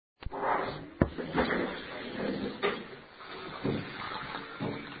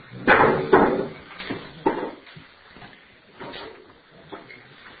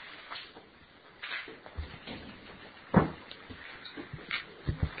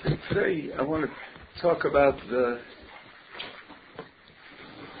Today I want to talk about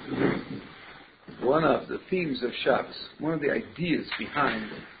one of the themes of Shabbos, one of the ideas behind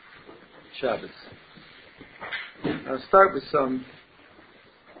Shabbos. I'll start with some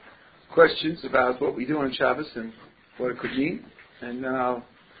questions about what we do on Shabbos and what it could mean, and then I'll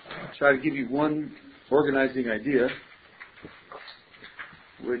try to give you one organizing idea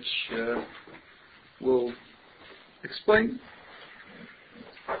which will explain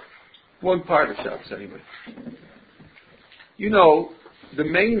one part of Shabbos anyway. You know, the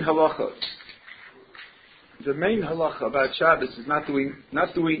main halacha about Shabbos is not doing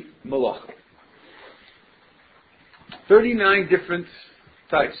malacha. 39 different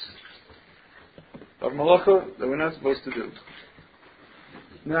types of malacha that we're not supposed to do.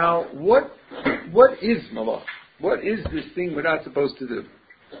 Now, what is malacha? What is this thing we're not supposed to do?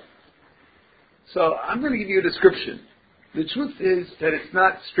 So I'm going to give you a description. The truth is that it's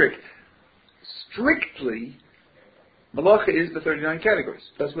not strict. Strictly, malacha is the 39 categories.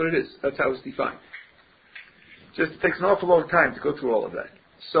 That's what it is. That's how it's defined. Just takes an awful long time to go through all of that.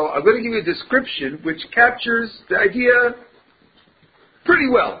 So I'm going to give you a description which captures the idea pretty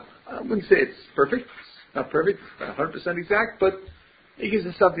well. I wouldn't say it's perfect. It's not perfect. It's not 100% exact, but it gives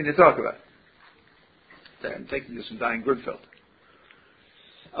us something to talk about. I'm taking this from Diane Grunfeld.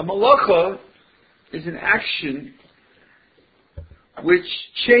 A malacha is an action which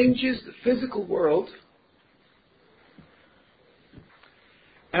changes the physical world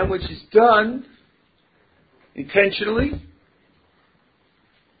and which is done intentionally,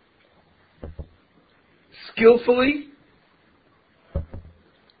 skillfully,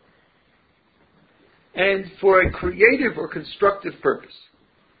 and for a creative or constructive purpose.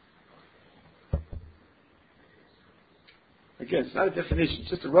 Again, it's not a definition, it's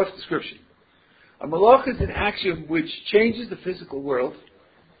just a rough description. A malacha is an action which changes the physical world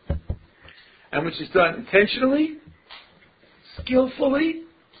and which is done intentionally, skillfully,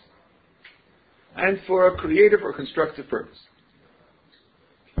 and for a creative or constructive purpose.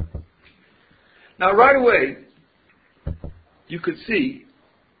 Now, right away, you could see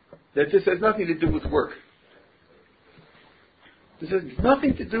that this has nothing to do with work. This has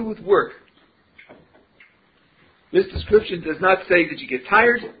nothing to do with work. This description does not say that you get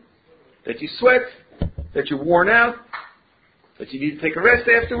tired, that you sweat, that you're worn out, that you need to take a rest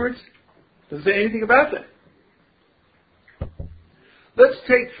afterwards. It doesn't say anything about that. Let's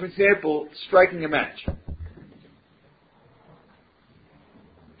take, for example, striking a match.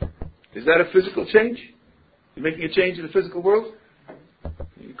 Is that a physical change? You're making a change in the physical world?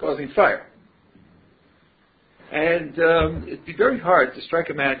 You're causing fire. And it'd be very hard to strike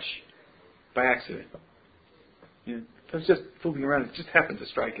a match by accident. You know, it's just fooling around. It just happened to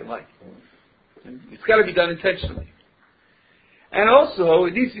strike a light. And it's got to be done intentionally. And also,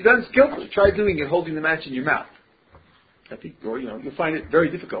 it needs to be done skillfully. Try doing it holding the match in your mouth. I think, or you'll find it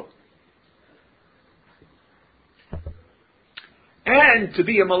very difficult. And to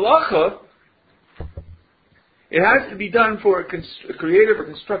be a malacha, it has to be done for a creative or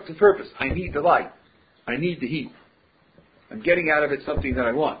constructive purpose. I need the light. I need the heat. I'm getting out of it something that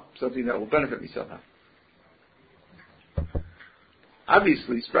I want, something that will benefit me somehow.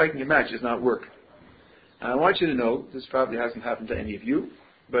 Obviously, striking a match does not work. And I want you to know, this probably hasn't happened to any of you,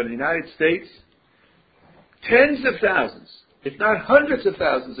 but in the United States, tens of thousands, if not hundreds of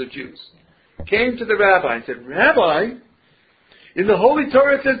thousands of Jews came to the rabbi and said, Rabbi, in the Holy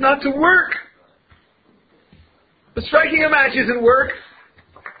Torah it says not to work. But striking a match isn't work.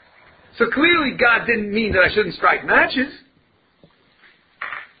 So clearly God didn't mean that I shouldn't strike matches.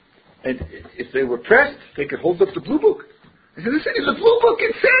 And if they were pressed, they could hold up the blue book. I said, listen, in the blue book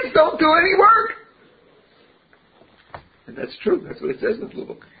it says don't do any work. And that's true. That's what it says in the blue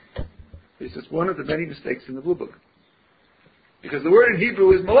book. It's just one of the many mistakes in the blue book. Because the word in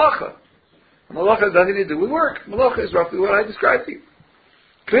Hebrew is malacha. Malacha has nothing to do with work. Malacha is roughly what I described to you.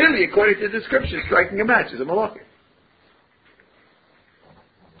 Clearly, according to the description, striking a match is a malacha.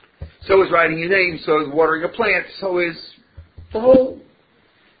 So is writing your name, so is watering a plant, so is the whole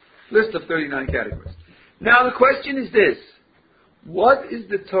list of 39 categories. Now the question is this. What is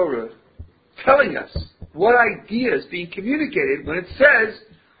the Torah telling us? What idea is being communicated when it says,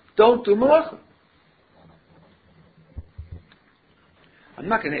 don't do malacha? I'm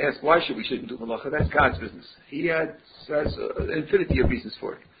not going to ask why we shouldn't do malacha. That's God's business. He has an infinity of reasons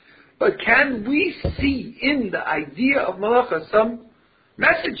for it. But can we see in the idea of malacha some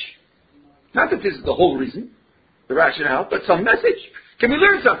message? Not that this is the whole reason, the rationale, but some message. Can we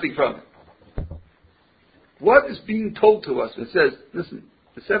learn something from it? What is being told to us that says, listen,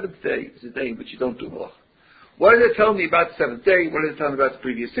 the seventh day is a day in which you don't do malacha. What does it tell me about the seventh day? What does it tell me about the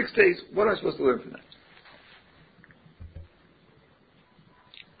previous 6 days? What am I supposed to learn from that?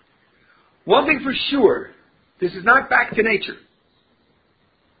 One thing for sure, this is not back to nature.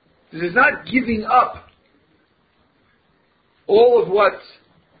 This is not giving up all of what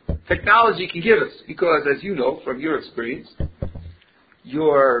technology can give us, because as you know from your experience,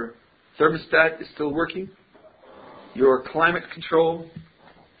 your thermostat is still working, your climate control,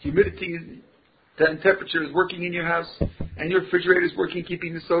 humidity and temperature is working in your house, and your refrigerator is working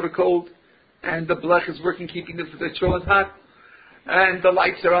keeping the soda cold, and the blech is working keeping the cholent hot, and the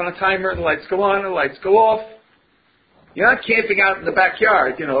lights are on a timer, the lights go on, the lights go off. You're not camping out in the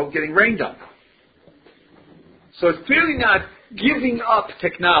backyard, getting rained on. So it's clearly not giving up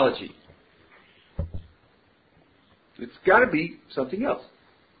technology. It's got to be something else.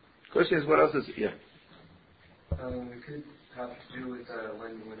 The question is, what else is it? Yeah. It could have to do with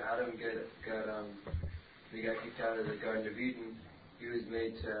when Adam got kicked out of the Garden of Eden. He was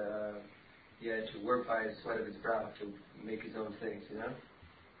made he had to work by the sweat of his brow to make his own things,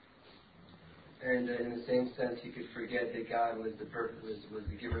 And in the same sense, he could forget that God was the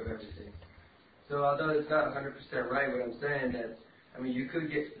giver of everything. So although it's not 100% right what I'm saying, that you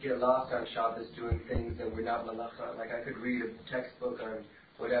could get lost on Shabbos doing things that were not malacha. Like I could read a textbook on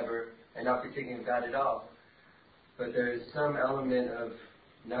whatever and not be thinking of God at all. But there is some element of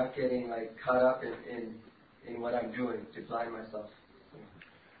not getting caught up in what I'm doing to blind myself.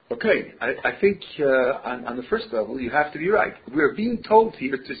 Okay, I think on the first level you have to be right. We're being told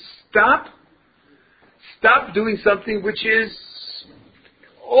here to stop doing something which is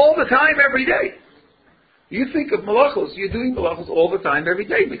all the time, every day. You think of malachos, you're doing malachos all the time, every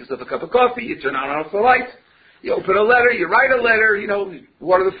day. Make yourself a cup of coffee, you turn on and off the lights, you open a letter, you write a letter,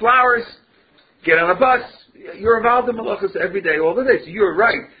 water the flowers, get on a bus. You're involved in malachos every day, all the day. So you're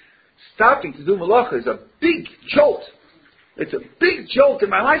right. Stopping to do malacha is a big jolt. It's a big jolt in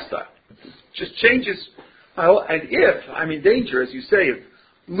my lifestyle. It just changes my whole, and if I'm in danger, as you say, of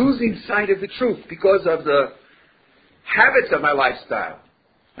losing sight of the truth because of the habits of my lifestyle,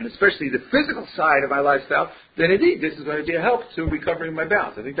 and especially the physical side of my lifestyle, then indeed this is going to be a help to recovering my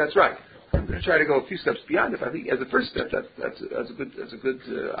balance. I think that's right. I'm going to try to go a few steps beyond it. I think as a first step, that's a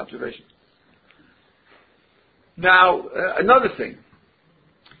good observation. Now, another thing.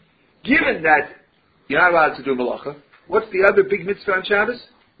 Given that you're not allowed to do malacha, what's the other big mitzvah on Shabbos?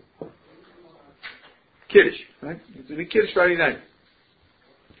 Kiddush, right? It's a big Kiddush Friday night.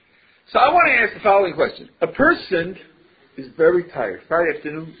 So I want to ask the following question. A person is very tired. Friday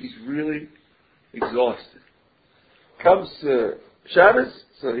afternoon, he's really exhausted. Comes to Shabbos,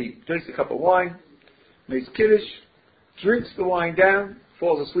 so he drinks a cup of wine, makes Kiddush, drinks the wine down,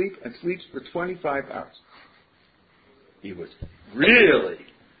 falls asleep, and sleeps for 25 hours. He was really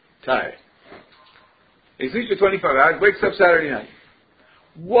tired. He sleeps for 25 hours, wakes up Saturday night.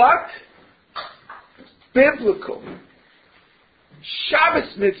 What biblical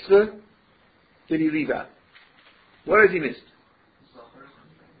Shabbos mitzvah did he leave out? What has he missed?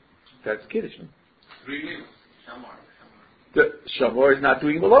 That's Kiddush. No? 3 meals. Shamar. The Shamar is not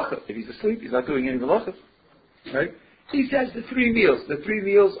doing malacha. If he's asleep, he's not doing any malacha. Right? He says the 3 meals. The 3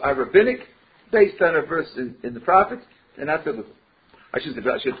 meals are rabbinic, based on a verse in the prophets. They're not biblical. I should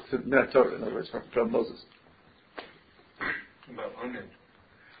not Torah, in other words, from Moses. About learning.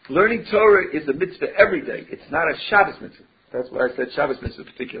 Learning Torah is a mitzvah every day. It's not a Shabbos mitzvah. That's why I said Shabbos mitzvah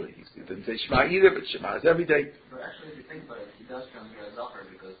particularly. He didn't say Shema either, but Shema is every day. But actually, if you think about it, he does come here as Zohar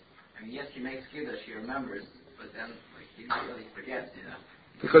because, yes, he makes Kiddush, he remembers, but then he really forgets,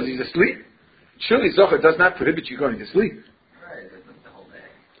 Because he's asleep. Surely Zohar does not prohibit you going to sleep. Right, that's the whole day.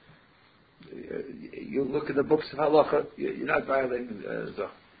 You look at the books of halacha, you're not violating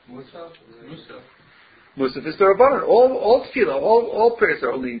Zohar. Musaf? Musaf is the Rabbanan. All tefillah, all prayers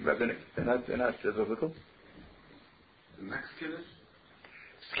are only rabbinic. They're not biblical. The next Kiddush?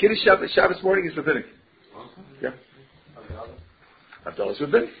 Kiddush Shabbos morning is rabbinic. Yeah. Havdalah is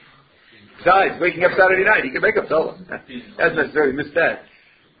rabbinic. Besides, waking up Saturday night, he can make Havdalah. Hasn't necessarily missed that.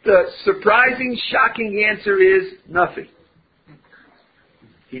 The surprising, shocking answer is nothing.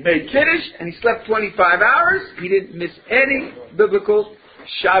 He made Kiddush and he slept 25 hours. He didn't miss any biblical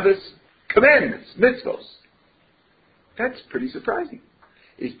Shabbos commandments, mitzvos. That's pretty surprising.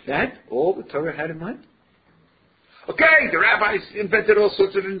 Is that all the Torah had in mind? Okay, the rabbis invented all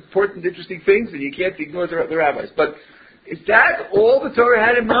sorts of important, interesting things, and you can't ignore the rabbis. But is that all the Torah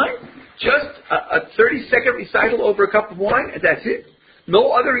had in mind? Just a 30-second recital over a cup of wine, and that's it?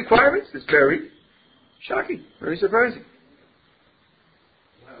 No other requirements? It's very shocking, very surprising.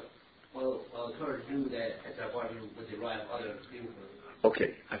 Well, Torah knew that at that point would derive other things.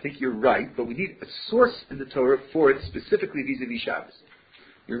 Okay, I think you're right, but we need a source in the Torah for it, specifically vis-a-vis Shabbos.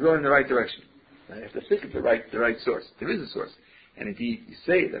 You're going in the right direction. I have to think of the right source. There is a source. And indeed, you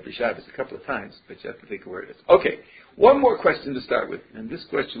say it every Shabbos a couple of times, but you have to think of where it is. Okay, one more question to start with, and this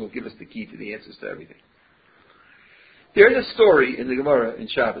question will give us the key to the answers to everything. There's a story in the Gemara in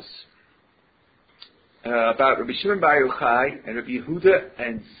Shabbos about Rabbi Shimon Bar Yochai and Rabbi Yehuda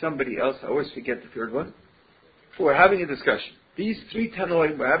and somebody else, I always forget the third one, who are having a discussion. These three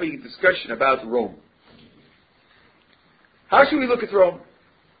Tanoim were having a discussion about Rome. How should we look at Rome?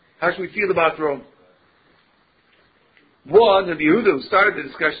 How should we feel about Rome? One, Rabbi Yehuda, who started the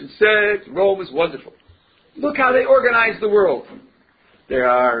discussion, said Rome is wonderful. Look how they organize the world. There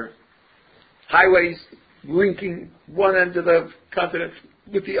are highways linking one end of the continent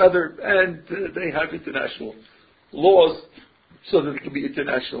with the other, and they have international laws so that there can be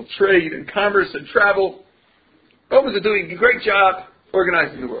international trade and commerce and travel. Romans are doing a great job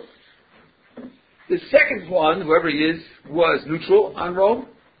organizing the world. The second one, whoever he is, was neutral on Rome.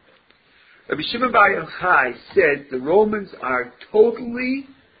 Rabbi Shimon Bar Yochai said the Romans are totally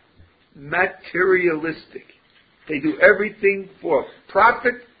materialistic. They do everything for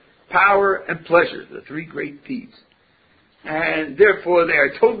profit, power, and pleasure, the three great P's. And therefore they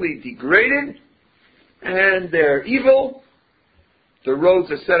are totally degraded, and they're evil. The roads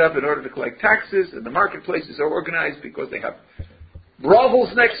are set up in order to collect taxes, and the marketplaces are organized because they have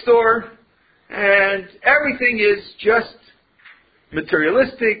brothels next door, and everything is just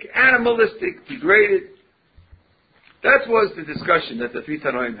materialistic, animalistic, degraded. That was the discussion that the three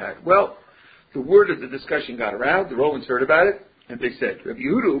Tanoim had. Well, the word of the discussion got around, the Romans heard about it, and they said, Rabbi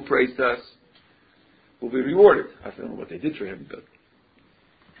Yehuda, who praised us, will be rewarded. I don't know what they did for him, but...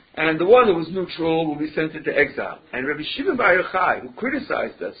 And the one who was neutral will be sent into exile. And Rabbi Shimon Bar Yochai, who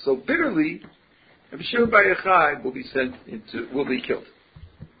criticized us so bitterly, Rabbi Shimon Bar Yochai will be killed.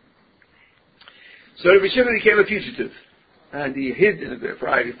 So Rabbi Shimon became a fugitive. And he hid in a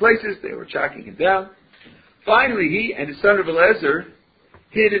variety of places. They were tracking him down. Finally, he and his son Rabbi Eliezer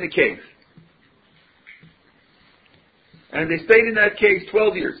hid in a cave. And they stayed in that cave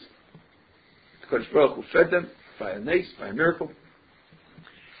 12 years. The Kodesh Baruch Hu fed them by a nace, by a miracle.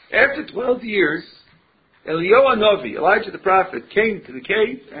 After 12 years, Eliyahu Novi, Elijah the prophet, came to the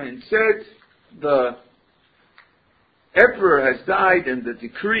cave and said, the emperor has died and the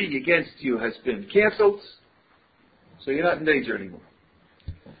decree against you has been canceled, so you're not in danger anymore.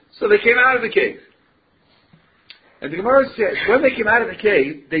 So they came out of the cave. And the Gemara says, when they came out of the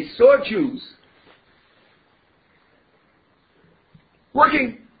cave, they saw Jews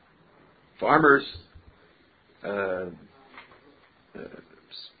working. Farmers,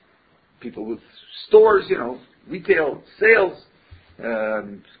 people with stores, retail sales,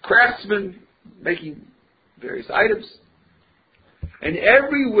 craftsmen making various items. And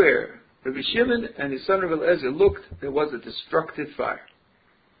everywhere Rabbi Shimon and his son Rabbi Eliezer looked, there was a destructive fire.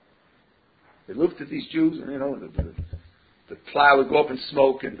 They looked at these Jews, and the plow would go up in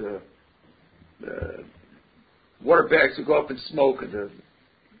smoke, and the water bags would go up in smoke, and the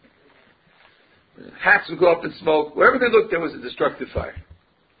hats would go up in smoke. Wherever they looked, there was a destructive fire.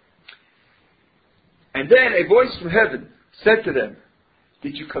 And then a voice from heaven said to them,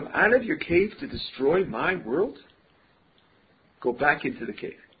 did you come out of your cave to destroy my world? Go back into the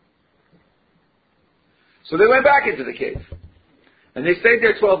cave. So they went back into the cave. And they stayed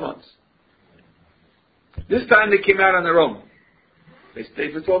there 12 months. This time they came out on their own. They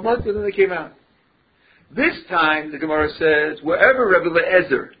stayed for 12 months and then they came out. This time, the Gemara says, wherever Rabbi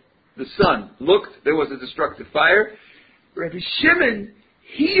Eliezer, the son, looked, there was a destructive fire. Rabbi Shimon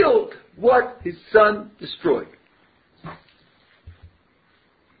healed what his son destroyed.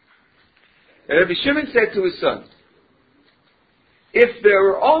 And Rabbi Shimon said to his son, if there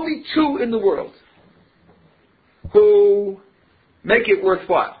were only two in the world who make it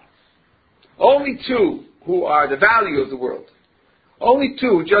worthwhile, only two who are the value of the world, only two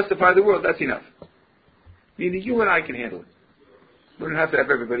who justify the world, that's enough. Meaning you and I can handle it. We don't have to have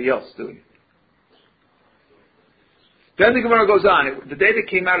everybody else doing it. Then the Gemara goes on. The day they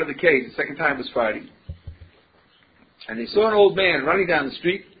came out of the cave, the second time was Friday. And they saw an old man running down the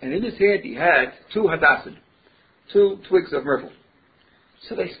street, and in his hand he had 2 hadassim, 2 twigs of myrtle.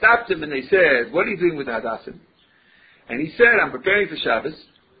 So they stopped him and they said, what are you doing with the hadassim? And he said, I'm preparing for Shabbos,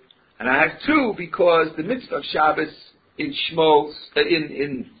 and I have 2 because the mitzvah of Shabbos in Shmo,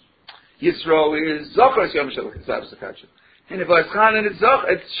 in Yisro is Zochar Yom Shabbos. And if I Chanan,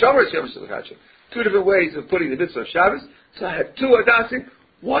 it's Shomer Yom Shabbos. 2 different ways of putting the mitzvah of Shabbos. So I have 2 hadassim,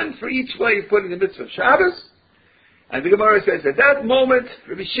 1 for each way of putting the mitzvah of Shabbos. And the Gemara says, at that moment,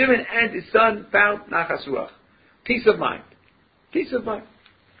 Rabbi Shimon and his son found Nachas Ruach, peace of mind. Peace of mind.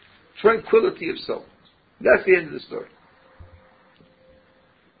 Tranquility of soul. That's the end of the story.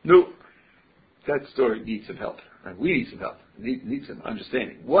 No, that story needs some help. And we need some help. Need some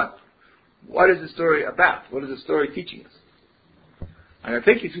understanding. What is the story about? What is the story teaching us? I'm going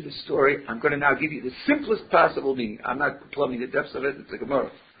to take you through the story. I'm going to now give you the simplest possible meaning. I'm not plumbing the depths of it. It's a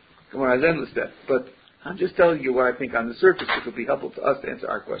Gemara. Gemara has endless depth. But I'm just telling you what I think on the surface it will be helpful to us to answer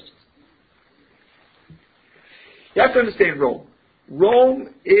our questions. You have to understand Rome.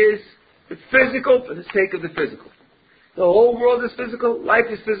 Rome is the physical for the sake of the physical. The whole world is physical, life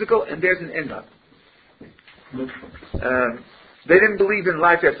is physical, and there's an end of it. They didn't believe in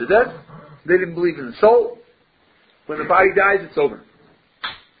life after death. They didn't believe in the soul. When the body dies, it's over.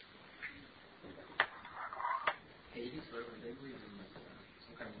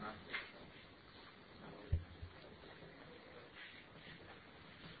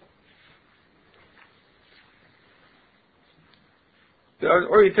 The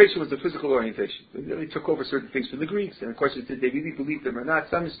orientation was the physical orientation. They took over certain things from the Greeks, and the question is, did they really believe them or not?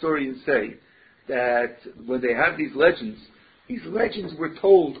 Some historians say that when they have these legends were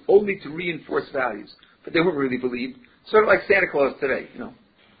told only to reinforce values, but they weren't really believed. Sort of like Santa Claus today,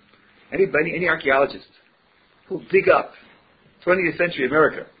 Any archaeologist who'll dig up 20th century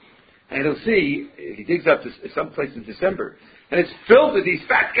America, and he'll see, he digs up some place in December, and it's filled with these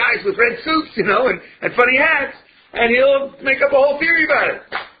fat guys with red suits, and funny hats, and he'll make up a whole theory about it.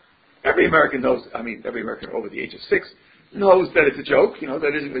 Every American knows, every American over the age of 6 knows that it's a joke,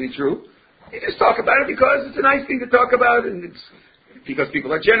 that isn't really true. You just talk about it because it's a nice thing to talk about, and it's because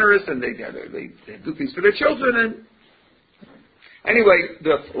people are generous, and they do things for their children, and anyway,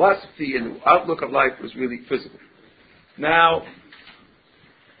 the philosophy and the outlook of life was really physical. Now,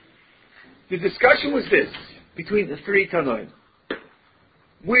 the discussion was this, between the three Tanoim.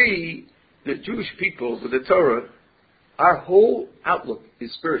 We, the Jewish people, with the Torah, our whole outlook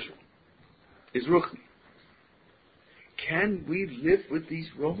is spiritual, is ruchni. Can we live with these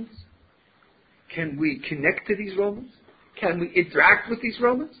Romans? Can we connect to these Romans? Can we interact with these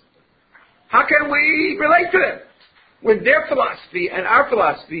Romans? How can we relate to them when their philosophy and our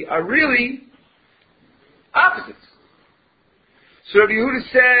philosophy are really opposites? So Rabbi Yehuda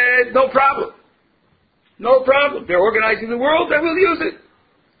said, no problem. No problem. They're organizing the world, and we'll use it.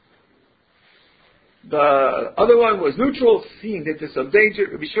 The other one was neutral, seeing that there's some danger.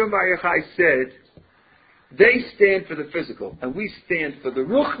 Rabbi Shimon Bar Yochai said, they stand for the physical, and we stand for the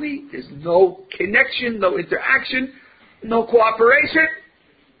ruchni. There's no connection, no interaction, no cooperation.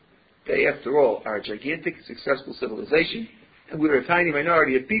 They, after all, are a gigantic, successful civilization, and we're a tiny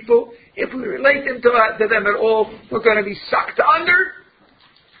minority of people. If we relate them to them at all, we're going to be sucked under.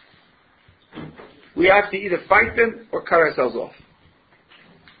 We have to either fight them or cut ourselves off.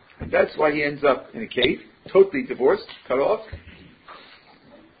 And that's why he ends up in a cave, totally divorced, cut off.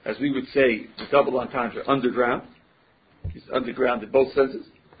 As we would say, the double entendre, underground. He's underground in both senses.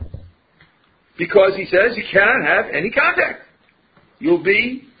 Because he says you cannot have any contact. You'll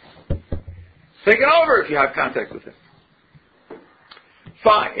be taken over if you have contact with him.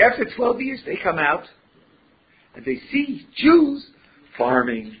 Fine. After 12 years, they come out and they see Jews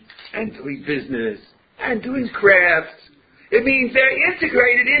farming and doing business and doing crafts. It means they're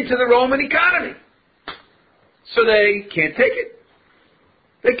integrated into the Roman economy. So they can't take it.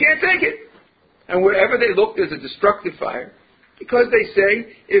 They can't take it. And wherever they look, there's a destructive fire. Because they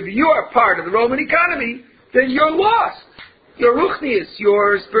say, if you are part of the Roman economy, then you're lost. Your ruchnius,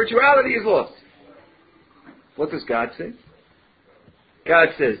 your spirituality is lost. What does God say? God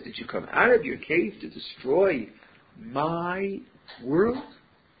says, did you come out of your cave to destroy my world?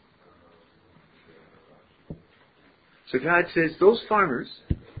 So God says, those farmers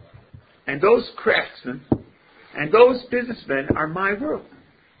and those craftsmen and those businessmen are my world.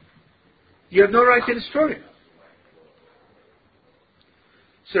 You have no right to destroy it.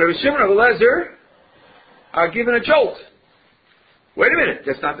 So Rabbi Shimon and Eliezer are given a jolt. Wait a minute,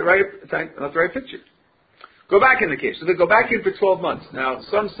 that's not the right picture. Go back in the cave. So they go back in for 12 months. Now,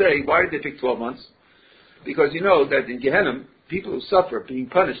 some say, why did they pick 12 months? Because you know that in Gehenna, people who suffer being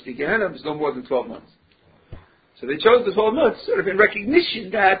punished in Gehenna is no more than 12 months. So they chose the 12 months sort of in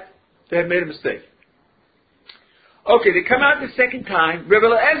recognition that they had made a mistake. Okay, they come out the second time. Rabbi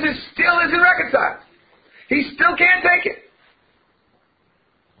Eliezer still isn't reconciled. He still can't take it.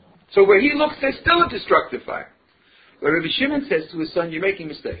 So where he looks, there's still a destructive fire. But Rabbi Shimon says to his son, you're making a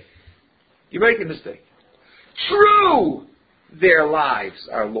mistake. You're making a mistake. True, their lives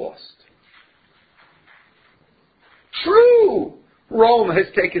are lost. True, Rome has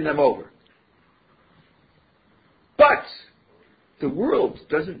taken them over. But the world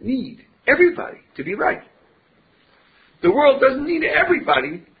doesn't need everybody to be right. The world doesn't need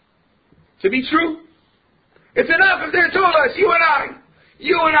everybody to be true. It's enough if there are two of us, you and I.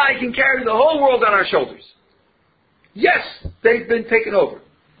 You and I can carry the whole world on our shoulders. Yes, they've been taken over.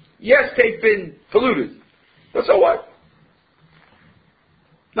 Yes, they've been polluted. But so what?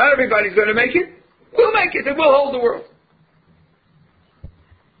 Not everybody's going to make it. We'll make it and we'll hold the world.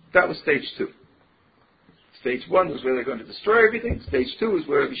 That was stage 2. Stage 1 was where they're going to destroy everything. Stage 2 is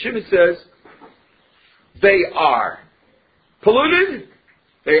where Shimon says, they are polluted,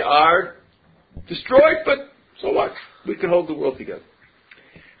 they are destroyed, but so what? We can hold the world together.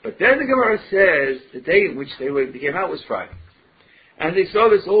 But then the Gemara says the day in which they came out was Friday. And they saw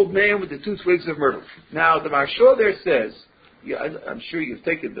this old man with the 2 twigs of myrtle. Now the Maharsha there says, I'm sure you've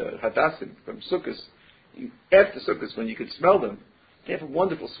taken the hadassim from Sukkot. After Sukkot, when you can smell them, they have a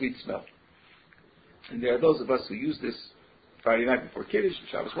wonderful sweet smell. And there are those of us who use this Friday night before Kiddush,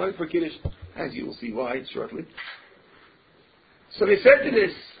 Shabbos morning before Kiddush, as you will see why shortly. So they said to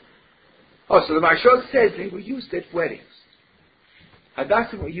this, so the Maharsha says they were used at weddings.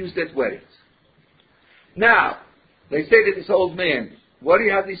 Hadassim were used at weddings. Now, they say to this old man, what do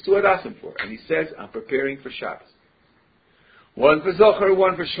you have these 2 hadassim for? And he says, I'm preparing for Shabbos. One for Zohar,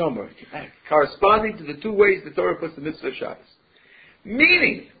 one for Shomer. Corresponding to the 2 ways the Torah puts the mitzvah of Shabbos.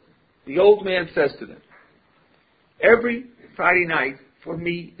 Meaning, the old man says to them, every Friday night for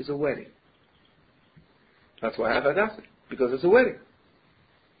me is a wedding. That's why I have hadassim, because it's a wedding.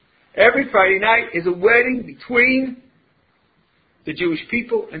 Every Friday night is a wedding between the Jewish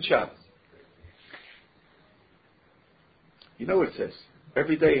people and Shabbos. You know what it says.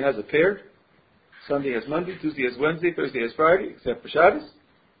 Every day has a pair. Sunday has Monday, Tuesday has Wednesday, Thursday has Friday, except for Shabbos.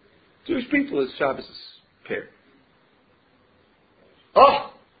 Jewish people is Shabbos' pair.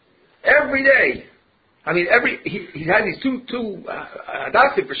 Oh! Every day. I mean, he had these two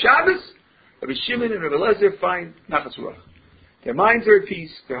hadassim for Shabbos. Rabbi Shimon and Rabbi Eliezer find nachas ruach. Their minds are at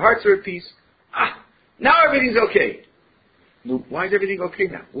peace. Their hearts are at peace. Now everything's okay. Well, why is everything okay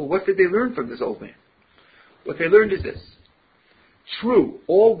now? Well, what did they learn from this old man? What they learned is this. True,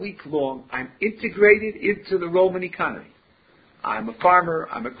 all week long, I'm integrated into the Roman economy. I'm a farmer,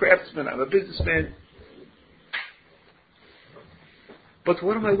 I'm a craftsman, I'm a businessman. But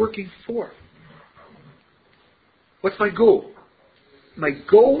what am I working for? What's my goal? My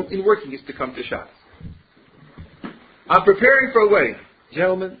goal in working is to come to Shabbos. I'm preparing for a wedding.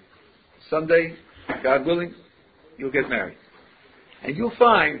 Gentlemen, someday, God willing, you'll get married. And you'll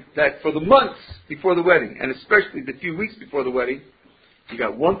find that for the months before the wedding, and especially the few weeks before the wedding, you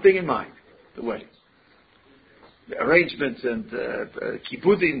got one thing in mind, the wedding. The arrangements and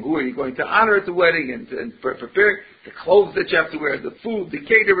kibudim, who are you going to honor at the wedding, and preparing the clothes that you have to wear, the food, the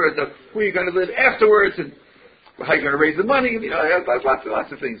caterer, who are you going to live afterwards, and how you're going to raise the money,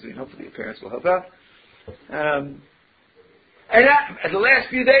 lots of things. Hopefully your parents will help out. And the last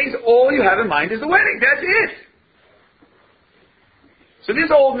few days, all you have in mind is the wedding. That's it. So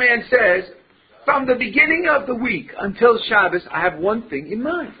this old man says, from the beginning of the week until Shabbos, I have one thing in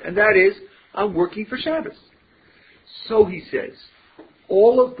mind, and that is, I'm working for Shabbos. So he says,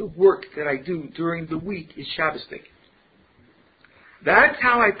 all of the work that I do during the week is Shabbos thinking. That's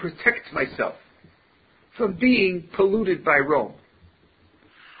how I protect myself from being polluted by Rome.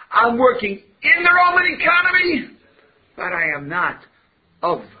 I'm working in the Roman economy, but I am not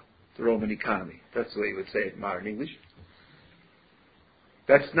of the Roman economy. That's the way you would say it in modern English.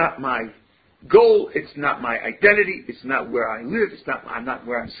 That's not my goal. It's not my identity. It's not where I live. I'm not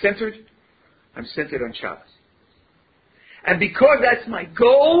where I'm centered. I'm centered on Shabbos. And because that's my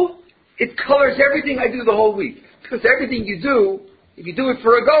goal, it colors everything I do the whole week. Because everything you do, if you do it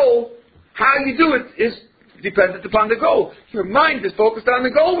for a goal, how you do it is dependent upon the goal. Your mind is focused on the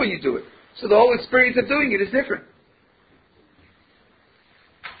goal when you do it. So the whole experience of doing it is different.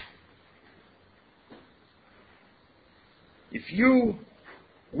 If you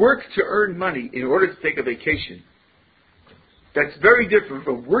work to earn money in order to take a vacation, that's very different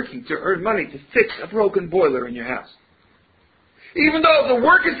from working to earn money to fix a broken boiler in your house. Even though the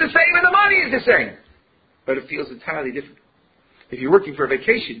work is the same and the money is the same. But it feels entirely different. If you're working for a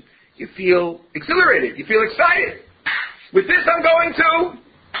vacation, you feel exhilarated. You feel excited. With this I'm going to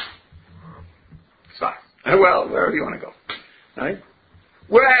Spas. Well, wherever you want to go. Right?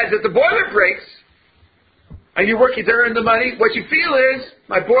 Whereas if the boiler breaks, and you're working to earn the money, what you feel is,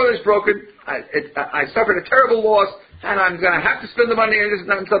 my boiler's broken, I suffered a terrible loss, and I'm going to have to spend the money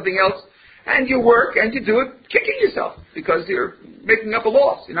on something else. And you work, and you do it kicking yourself, because you're making up a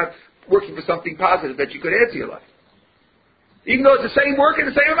loss. You're not working for something positive that you could add to your life. Even though it's the same work and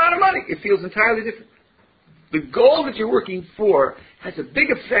the same amount of money, it feels entirely different. The goal that you're working for has a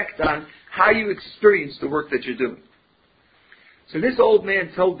big effect on how you experience the work that you're doing. So this old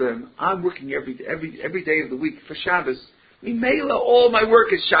man told them, I'm working every day of the week for Shabbos. Mimela, all my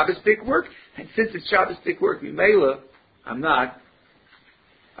work is Shabbos-tic work, and since it's Shabbos-tic work, Mimela, I'm not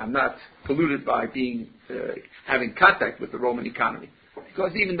polluted by having contact with the Roman economy.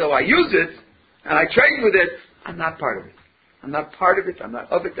 Because even though I use it, and I trade with it, I'm not part of it. I'm not part of it, I'm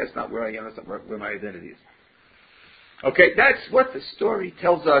not of it, that's not where I am, that's not where my identity is. Okay, that's what the story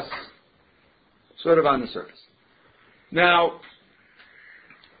tells us, sort of on the surface. Now,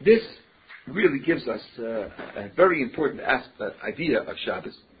 this really gives us a very important idea of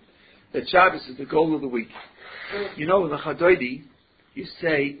Shabbos, that Shabbos is the goal of the week. You know, in the Chadoidi, you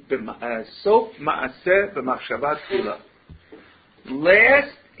say, Sof ma'aseh b'machshavat tefillah.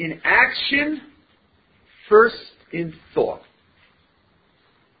 Last in action, first in thought.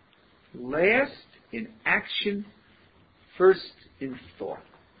 Last in action, first in thought.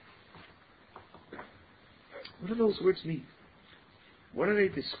 What do those words mean? What are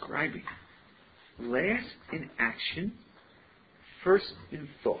they describing? Last in action, first in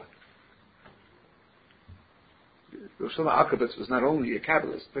thought. Rosh Akabitz was not only a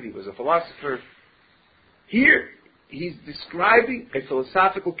Kabbalist, but he was a philosopher. Here, he's describing a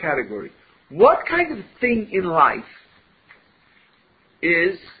philosophical category. What kind of thing in life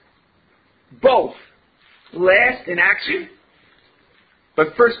is both last in action,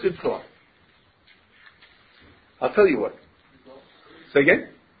 but first in thought? I'll tell you what. Say again?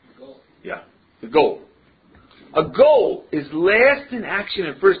 Yeah, the goal. A goal is last in action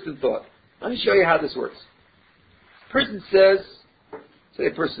and first in thought. Let me show you how this works. A person says, say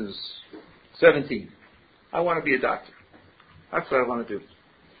a person's 17. I want to be a doctor. That's what I want to do.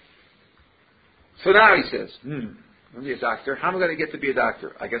 So now he says, I'm going to be a doctor. How am I going to get to be a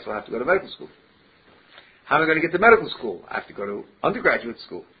doctor? I guess I'll have to go to medical school. How am I going to get to medical school? I have to go to undergraduate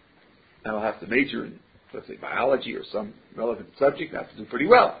school. And I'll have to major in, let's say, biology or some relevant subject. I have to do pretty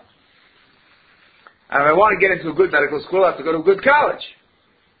well. And if I want to get into a good medical school, I have to go to a good college.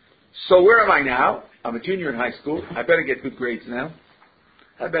 So where am I now? I'm a junior in high school. I better get good grades now.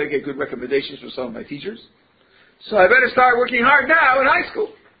 I better get good recommendations from some of my teachers. So I better start working hard now in high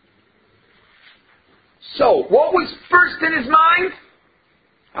school. So, what was first in his mind?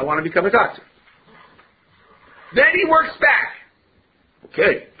 I want to become a doctor. Then he works back.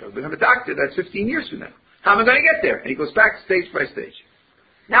 Okay, if I become a doctor, that's 15 years from now. How am I going to get there? And he goes back stage by stage.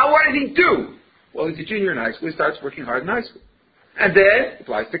 Now what does he do? Well, he's a junior in high school. He starts working hard in high school. And then he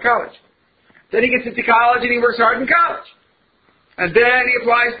applies to college. Then he gets into college and he works hard in college. And then he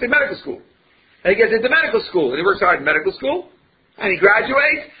applies to medical school. And he gets into medical school and he works hard in medical school. And he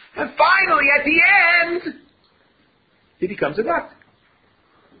graduates. And finally, at the end, he becomes a doctor.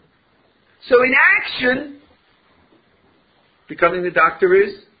 So in action, becoming a doctor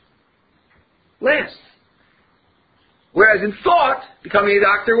is last. Whereas in thought, becoming a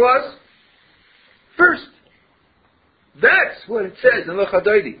doctor was first. That's what it says in Loch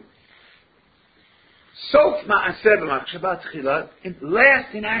HaDoidi. Sof ma'aseh b'machshavat tchila,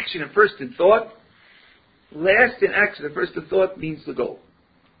 last in action and first in thought. Last in action and first in thought means the goal.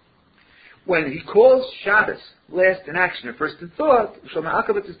 When he calls Shabbos last in action and first in thought, Shlomo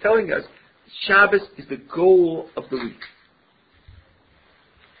Akabitz is telling us Shabbos is the goal of the week.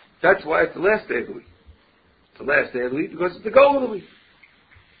 That's why it's the last day of the week. It's the last day of the week because it's the goal of the week.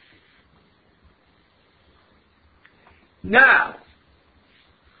 Now,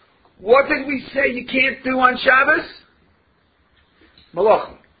 what did we say you can't do on Shabbos?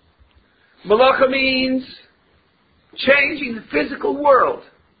 Malacha. Malacha means changing the physical world.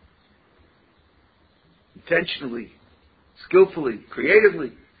 Intentionally, skillfully,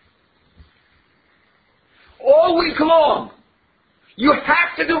 creatively. All week long, you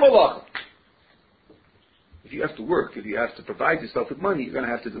have to do malacha. If you have to work, if you have to provide yourself with money, you're going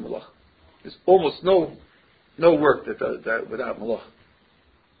to have to do malacha. There's almost no work that does that without malacha.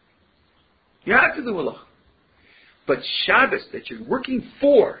 You have to do malacha. But Shabbos that you're working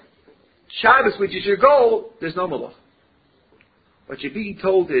for, Shabbos which is your goal, there's no malacha. What you're being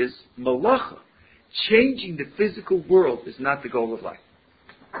told is malacha. Changing the physical world is not the goal of life.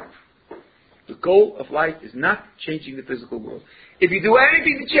 The goal of life is not changing the physical world. If you do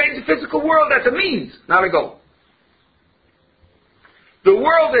anything to change the physical world, that's a means, not a goal. The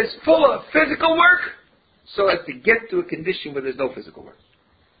world is full of physical work, so as to get to a condition where there's no physical work.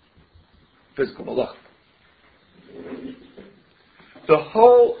 Physical malach. The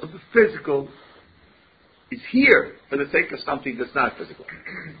whole of the physical is here for the sake of something that's not physical.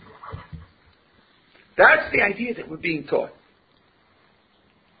 That's the idea that we're being taught.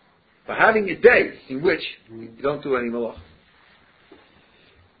 For having a day in which you don't do any malach.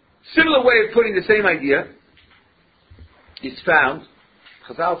 Similar way of putting the same idea is found,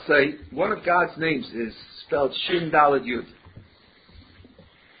 Chazal say, one of God's names is spelled Shin Daled Yud.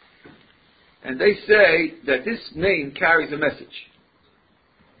 And they say that this name carries a message.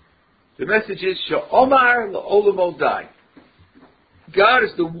 The message is, Sha'omar la'olam odai. God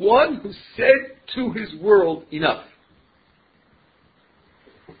is the one who said to his world, enough.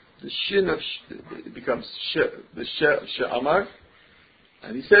 The Shin of it becomes the Sha'amar.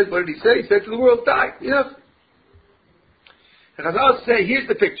 And he said, what did he say? He said to the world, die, enough. And Chazal say, here's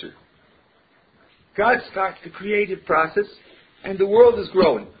the picture. God starts the creative process, and the world is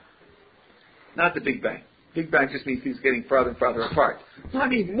growing. Not the Big Bang. Big Bang just means things getting farther and farther apart. No, I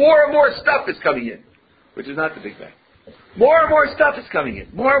mean, more and more stuff is coming in, which is not the Big Bang. More and more stuff is coming in.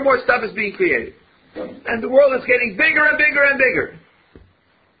 More and more stuff is being created. And the world is getting bigger and bigger and bigger.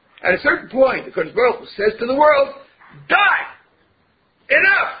 At a certain point, the Kodesh Baruch Hu says to the world, die!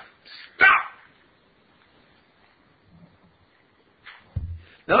 Enough! Stop!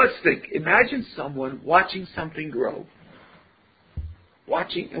 Now let's think. Imagine someone watching something grow.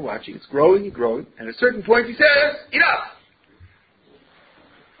 Watching and watching. It's growing and growing. And at a certain point he says, enough!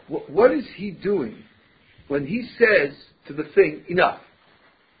 What is he doing when he says to the thing, enough?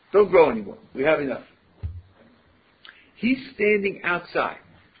 Don't grow anymore. We have enough. He's standing outside.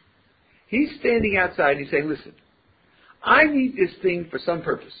 He's standing outside and he's saying, listen, I need this thing for some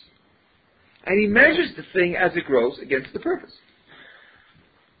purpose. And he measures the thing as it grows against the purpose.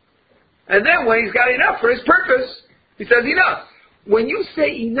 And then when he's got enough for his purpose, he says enough. When you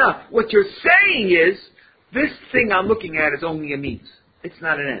say enough, what you're saying is, this thing I'm looking at is only a means. It's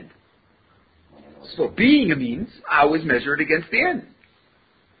not an end. So being a means, I always measure it against the end.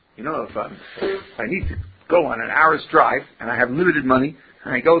 You know, if I need to go on an hour's drive, and I have limited money,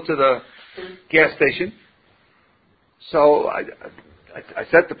 and I go to the gas station, so I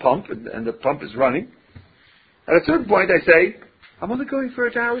set the pump, and the pump is running. At a certain point I say, I'm only going for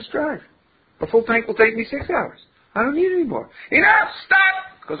an hour's drive. A full tank will take me 6 hours. I don't need any more. Enough!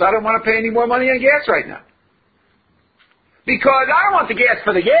 Stop! Because I don't want to pay any more money on gas right now. Because I don't want the gas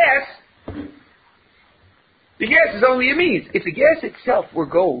for the gas. The gas is only a means. If the gas itself were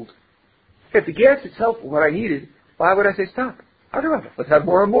gold, if the gas itself were what I needed, why would I say stop? I'd rather let's have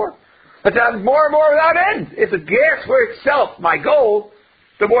more and more. Let's have more and more without end. If the gas were itself my goal,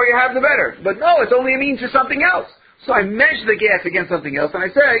 the more you have, the better. But no, it's only a means for something else. So I measure the gas against something else, and I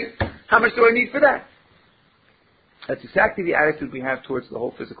say, how much do I need for that? That's exactly the attitude we have towards the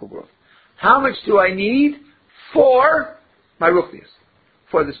whole physical world. How much do I need for my ruchnius,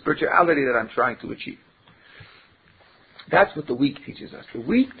 for the spirituality that I'm trying to achieve? That's what the week teaches us. The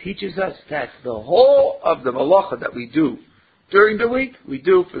week teaches us that the whole of the malacha that we do during the week, we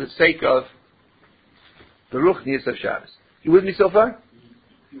do for the sake of the ruchnius of Shabbos. You with me so far?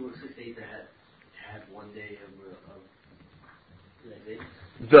 You were saying to have 1 day of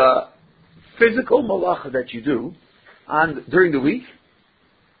the physical malacha that you do during the week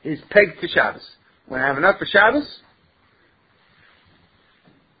is pegged to Shabbos. When I have enough for Shabbos,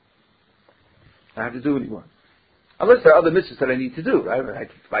 I don't have to do anymore. Unless there are other mitzvahs that I need to do, right? I have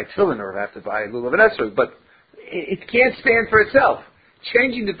to buy tefillin or I have to buy lulav and esrog, but it can't stand for itself.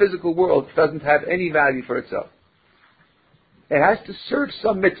 Changing the physical world doesn't have any value for itself. It has to serve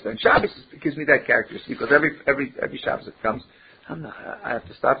some mitzvah. And Shabbos gives me that characteristic because every Shabbos that comes, I have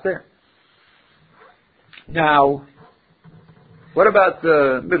to stop there. Now, what about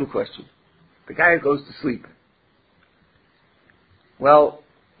the middle question? The guy who goes to sleep. Well,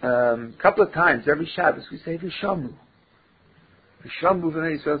 a couple of times every Shabbos we say Vishamu. Vishamu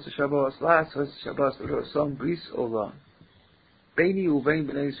v'nei Yisrael Shabbos las Shabbos v'rosom bris olam. Beini uvein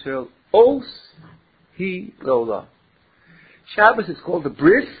b'nei Yisrael os hi leolam. Shabbos is called a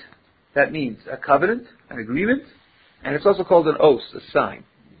bris. That means a covenant, an agreement, and it's also called an os, a sign.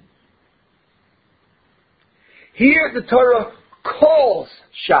 Here the Torah calls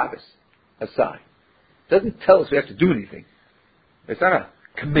Shabbos a sign. It doesn't tell us we have to do anything. It's not a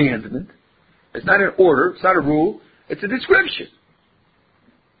commandment. It's not an order. It's not a rule. It's a description.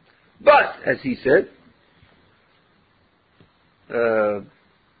 But, as he said,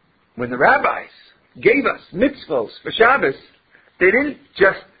 when the rabbis gave us mitzvos for Shabbos, they didn't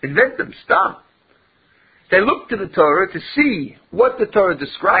just invent them, stop. They looked to the Torah to see what the Torah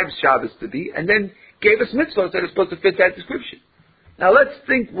describes Shabbos to be, and then gave us mitzvos that are supposed to fit that description. Now let's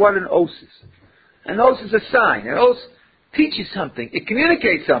think what an os is. An os is a sign. An os teaches something. It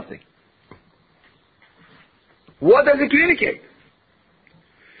communicates something. What does it communicate?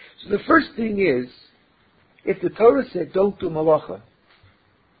 So the first thing is, if the Torah said don't do malacha,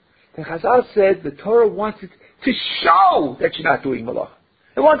 the Chazal said the Torah wants it to show that you're not doing malacha.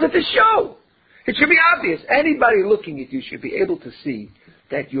 It wants it to show. It should be obvious. Anybody looking at you should be able to see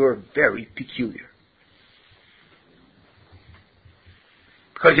that you're very peculiar.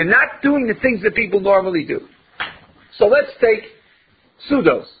 Because you're not doing the things that people normally do. So let's take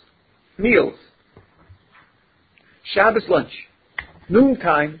pseudos, meals. Shabbos lunch.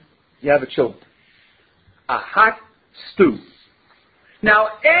 Noontime, you have a chillum. A hot stew. Now,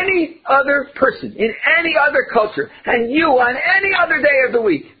 any other person, in any other culture, and you on any other day of the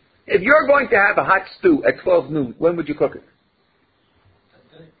week, if you're going to have a hot stew at 12 noon, when would you cook it?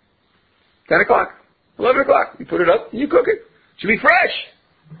 10 o'clock. 11 o'clock. You put it up and you cook it. It should be fresh.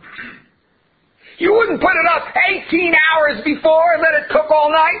 You wouldn't put it up 18 hours before and let it cook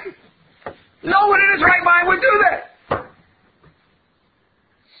all night. No one in his right mind would do that.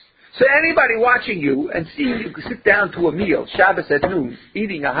 So anybody watching you and seeing you sit down to a meal, Shabbos at noon,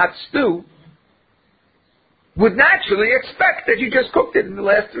 eating a hot stew, would naturally expect that you just cooked it in the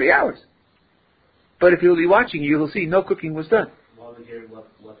last 3 hours. But if he'll be watching you, he'll see no cooking was done. Why we hear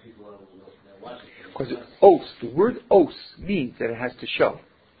what people are watching? Because os, the word os means that it has to show.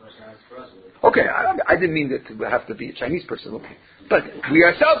 Okay, I didn't mean that to have to be a Chinese person looking. But we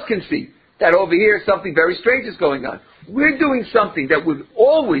ourselves can see that over here something very strange is going on. We're doing something that would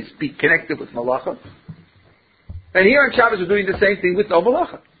always be connected with malacha. And here on Shabbos we're doing the same thing with no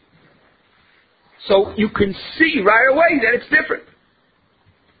malacha. So you can see right away that it's different.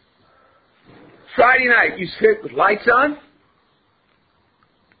 Friday night, you sit with lights on.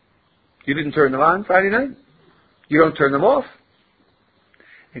 You didn't turn them on Friday night. You don't turn them off.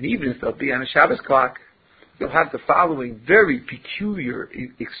 And even if they'll be on a Shabbos clock, you'll have the following very peculiar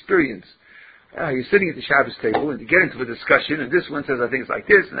experience. You're sitting at the Shabbos table and you get into a discussion and this one says, I think it's like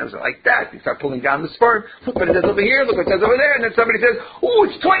this and that was like that. You start pulling down the sperm. Look what it says over here, look what it says over there. And then somebody says, oh,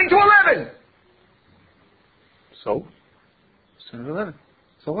 it's 20 to 11. So? It's 20 to 11.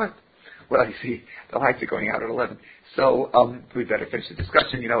 So what? Well, you see, the lights are going out at 11. So we better finish the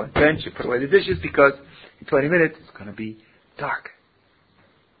discussion, and then you put away the dishes because in 20 minutes it's going to be dark.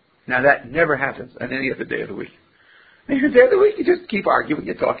 Now that never happens on any other day of the week. Any other day of the week, you just keep arguing,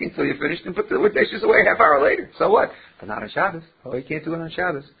 you're talking until you're finished and put the dishes away a half hour later. So what? But not on Shabbos. Oh, you can't do it on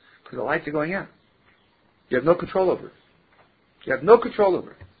Shabbos because the lights are going out. You have no control over it. You have no control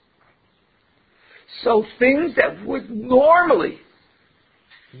over it. So things that would normally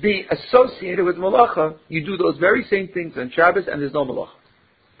be associated with malacha, you do those very same things on Shabbos and there's no malacha.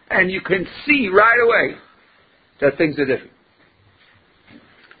 And you can see right away that things are different.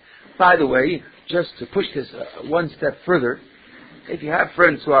 By the way, just to push this one step further, if you have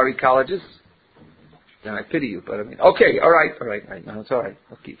friends who are ecologists, then I pity you, but I mean, okay, all right, no, it's all right.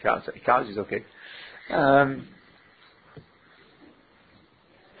 Okay, ecology is okay.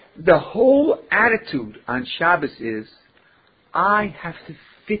 The whole attitude on Shabbos is, I have to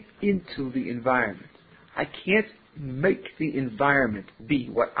fit into the environment. I can't make the environment be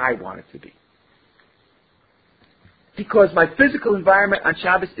what I want it to be. Because my physical environment on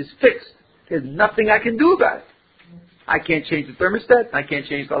Shabbos is fixed. There's nothing I can do about it. I can't change the thermostat, I can't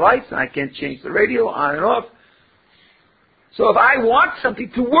change the lights, and I can't change the radio on and off. So if I want something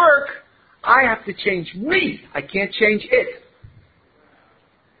to work, I have to change me. I can't change it.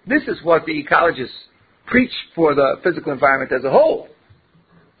 This is what the ecologists preach for the physical environment as a whole.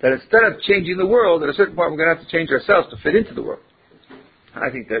 That instead of changing the world, at a certain point we're going to have to change ourselves to fit into the world. And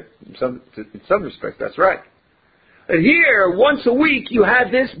I think that in some respects that's right. And here, once a week, you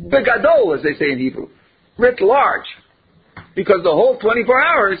have this begadol, as they say in Hebrew, writ large. Because the whole 24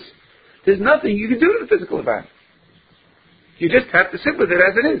 hours, there's nothing you can do to the physical environment. You just have to sit with it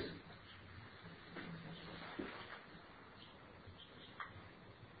as it is.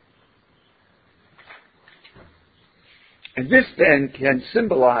 And this then can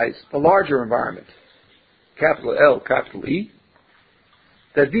symbolize the larger environment, capital L, capital E,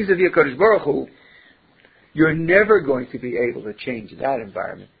 that vis-a-vis HaKadosh Baruch Hu, you're never going to be able to change that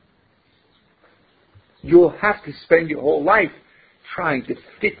environment. You'll have to spend your whole life trying to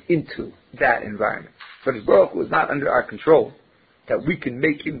fit into that environment. HaKadosh Baruch Hu is not under our control, that we can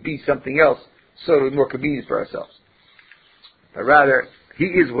make him be something else so that it's more convenient for ourselves. But rather, he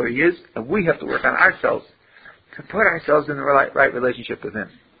is what he is, and we have to work on ourselves to put ourselves in the right relationship with him.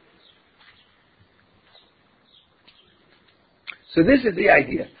 So this is the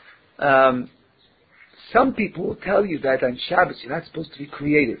idea. Some people will tell you that on Shabbos you're not supposed to be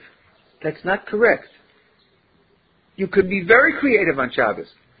creative. That's not correct. You can be very creative on Shabbos,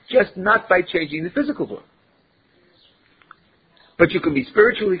 just not by changing the physical world. But you can be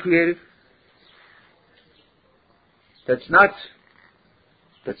spiritually creative. That's not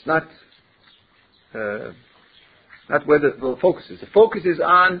not where the focus is. The focus is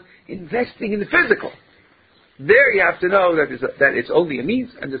on investing in the physical. There you have to know that it's only a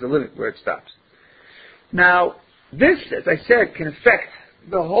means and there's a limit where it stops. Now, this, as I said, can affect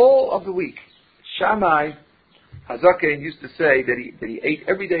the whole of the week. Shammai Hazaken used to say that he ate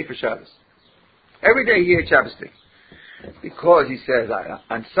every day for Shabbos. Every day he ate Shabbos things. Because he says,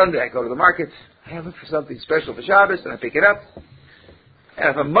 on Sunday I go to the market, I look for something special for Shabbos, and I pick it up. And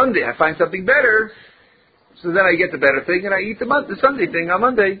if on Monday I find something better, so then I get the better thing, and I eat the Sunday thing on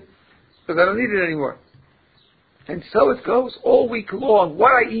Monday, because I don't need it anymore. And so it goes all week long.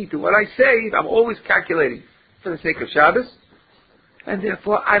 What I eat and what I save, I'm always calculating for the sake of Shabbos. And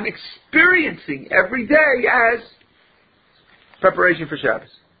therefore, I'm experiencing every day as preparation for Shabbos.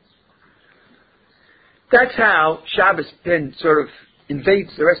 That's how Shabbos then sort of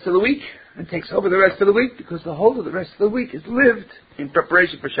invades the rest of the week and takes over the rest of the week, because the whole of the rest of the week is lived in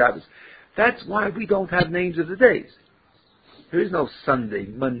preparation for Shabbos. That's why we don't have names of the days. There is no Sunday,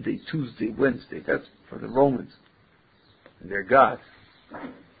 Monday, Tuesday, Wednesday. That's for the Romans and their gods.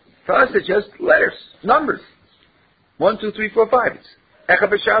 For us, it's just letters, numbers. 1, 2, 3, 4, 5. It's Echa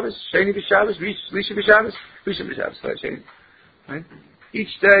b'Shabbos, Sheni b'Shabbos, Rishon b'Shabbos, Rishon b'Shabbos. Right?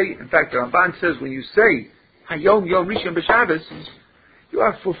 Each day, in fact, the Ramban says when you say Hayom Yom Rishon b'Shabbos, you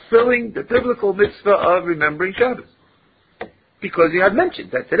are fulfilling the biblical mitzvah of remembering Shabbos, because you have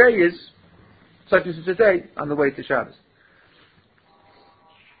mentioned that today is such and such a day on the way to Shabbos.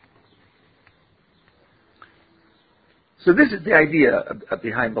 So this is the idea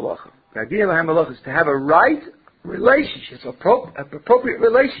behind Malacha. The idea behind Malacha is to have a right relationship, appropriate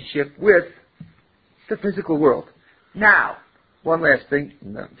relationship with the physical world. Now, one last thing.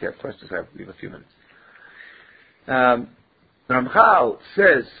 No, if you have questions, I have a few minutes. Ramchal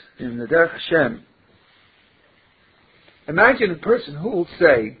says in the Derech Hashem, imagine a person who will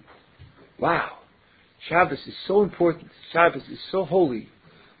say, wow, Shabbos is so important, Shabbos is so holy,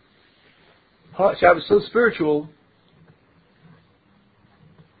 Shabbos is so spiritual,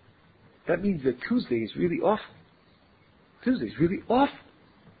 that means that Tuesday is really awful. Tuesday is really awful.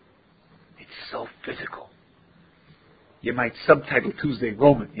 It's so physical. You might subtitle Tuesday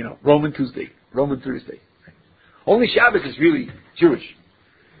Roman, Roman Tuesday, Roman Thursday. Only Shabbos is really Jewish.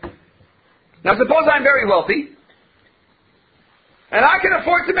 Now suppose I'm very wealthy, and I can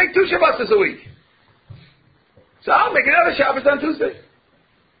afford to make 2 Shabbos a week. So I'll make another Shabbos on Tuesday.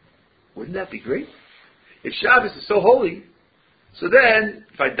 Wouldn't that be great? If Shabbos is so holy, so then,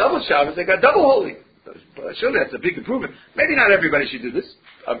 if I double Shabbos, I got double holy. Surely that's a big improvement. Maybe not everybody should do this.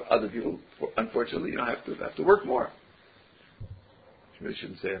 Other people, unfortunately, have to work more. I really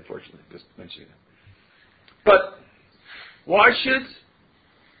shouldn't say unfortunately, just mentioning it. But why shouldn't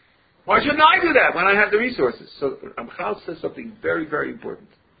I do that when I have the resources? So Ramchal says something very, very important.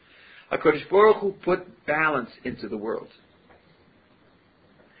 HaKadosh Baruch Hu put balance into the world.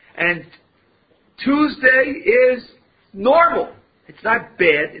 And Tuesday is normal. It's not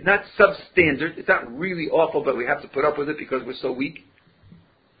bad. It's not substandard. It's not really awful, but we have to put up with it because we're so weak.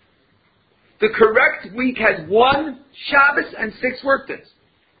 The correct week has 1 Shabbos and 6 work days.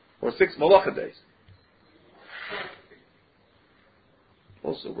 Or 6 Malacha days.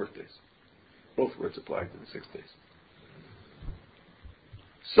 Also work days. Both words apply to the 6 days.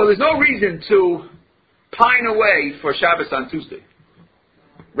 So there's no reason to pine away for Shabbos on Tuesday.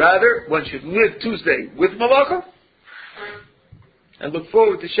 Rather, one should live Tuesday with Malacha and look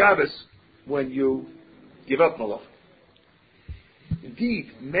forward to Shabbos when you give up Malacha.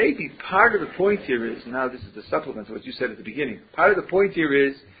 Indeed, maybe part of the point here is, now this is the supplement to what you said at the beginning, part of the point here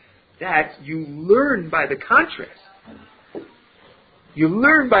is that you learn by the contrast. You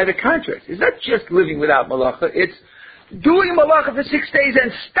learn by the contrast. It's not just living without Malacha, it's doing Malacha for 6 days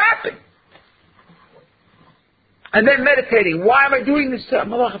and stopping. And then meditating. Why am I doing this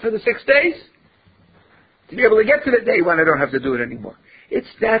Malacha for the 6 days? To be able to get to the day when I don't have to do it anymore. It's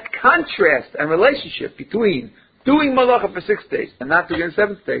that contrast and relationship between doing Malacha for 6 days and not doing it the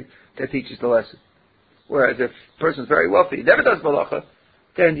 7th day that teaches the lesson. Whereas if a person's very wealthy, he never does Malacha,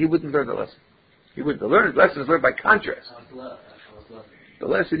 then he wouldn't learn the lesson. He wouldn't learn. The lesson is learned by contrast. The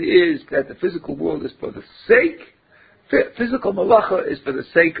lesson is that the physical world is for the sake, physical Malacha is for the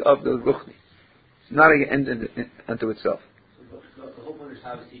sake of the Ruchni. It's not an end unto itself. So the whole point is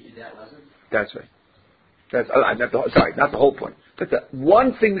how to teach you that lesson? That's right. Not the whole point. But the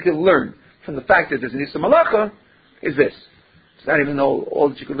one thing we can learn from the fact that there's an Issa Malacha is this. It's not even all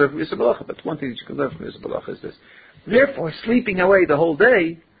that you can learn from Issa Malacha, but one thing that you can learn from Issa Malacha is this. Therefore, sleeping away the whole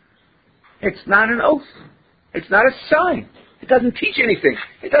day, it's not an oath. It's not a sign. It doesn't teach anything.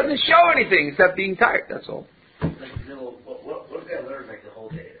 It doesn't show anything except being tired. That's all. What if I learn the whole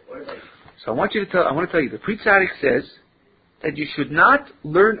day? So I want to tell you, the Pri Tzaddik says that you should not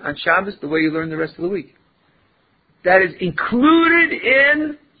learn on Shabbos the way you learn the rest of the week. That is included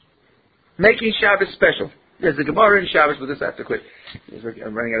in making Shabbos special. There's a Gemara in Shabbos, but this I have to quit.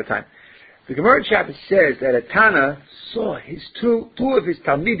 I'm running out of time. The Gemara in Shabbos says that a Tana saw his two of his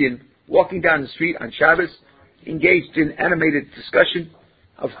Talmidim walking down the street on Shabbos, engaged in animated discussion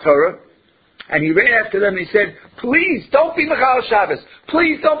of Torah, and he ran after them and he said, "Please don't be Mechal Shabbos.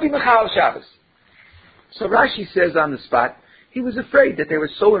 Please don't be Mechal Shabbos." So Rashi says on the spot, he was afraid that they were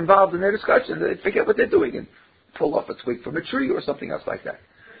so involved in their discussion that they'd forget what they're doing and pull off a twig from a tree or something else like that.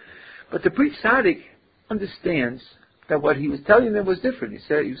 But the Pri Tzaddik understands that what he was telling them was different.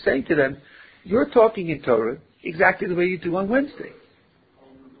 He was saying to them, you're talking in Torah exactly the way you do on Wednesday.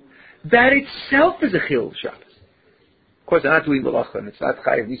 That itself is a Chil Shabbos. Of course, they're not doing Malacha and it's not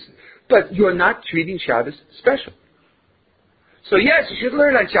Chayav Nisan. But you're not treating Shabbos special. So yes, you should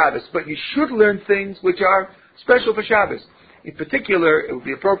learn on Shabbos, but you should learn things which are special for Shabbos. In particular, it would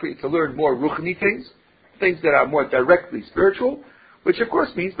be appropriate to learn more Ruchni things that are more directly spiritual, which of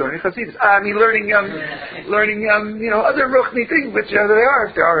course means learning Chassidus. Learning other Ruchni things, which there are,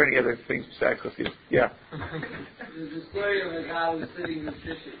 if there are any other things besides Chassidus. Yeah. There's a story of a guy who was sitting and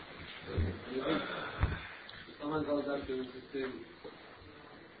fishing. Someone goes up to him and says,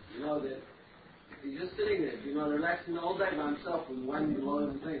 you know that he's just sitting there, relaxing all day by himself with one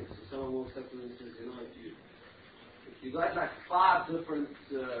load of things. So someone walks up to him and says, if you got like 5 different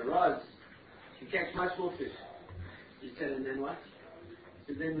rods, you catch much more fish. He said, and then what?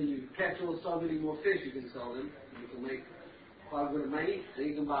 So then when you catch so many more fish, you can sell them. You can make quite a bit of money, then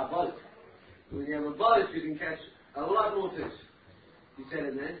you can buy a boat. When you have a boat, you can catch a lot more fish. He said,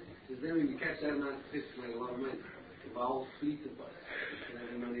 and then? Because then when you catch that amount of fish, you make a lot of money. You buy a whole fleet of boats. You can have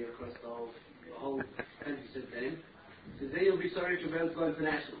the money across the whole country. He said, then? He said, then you'll be sorry to be able to go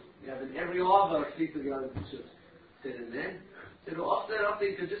international. You have in every harbour a fleet of the other ships. He said, and then? He said, well, after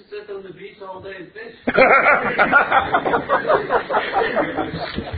you could just sit on the beach all day and fish.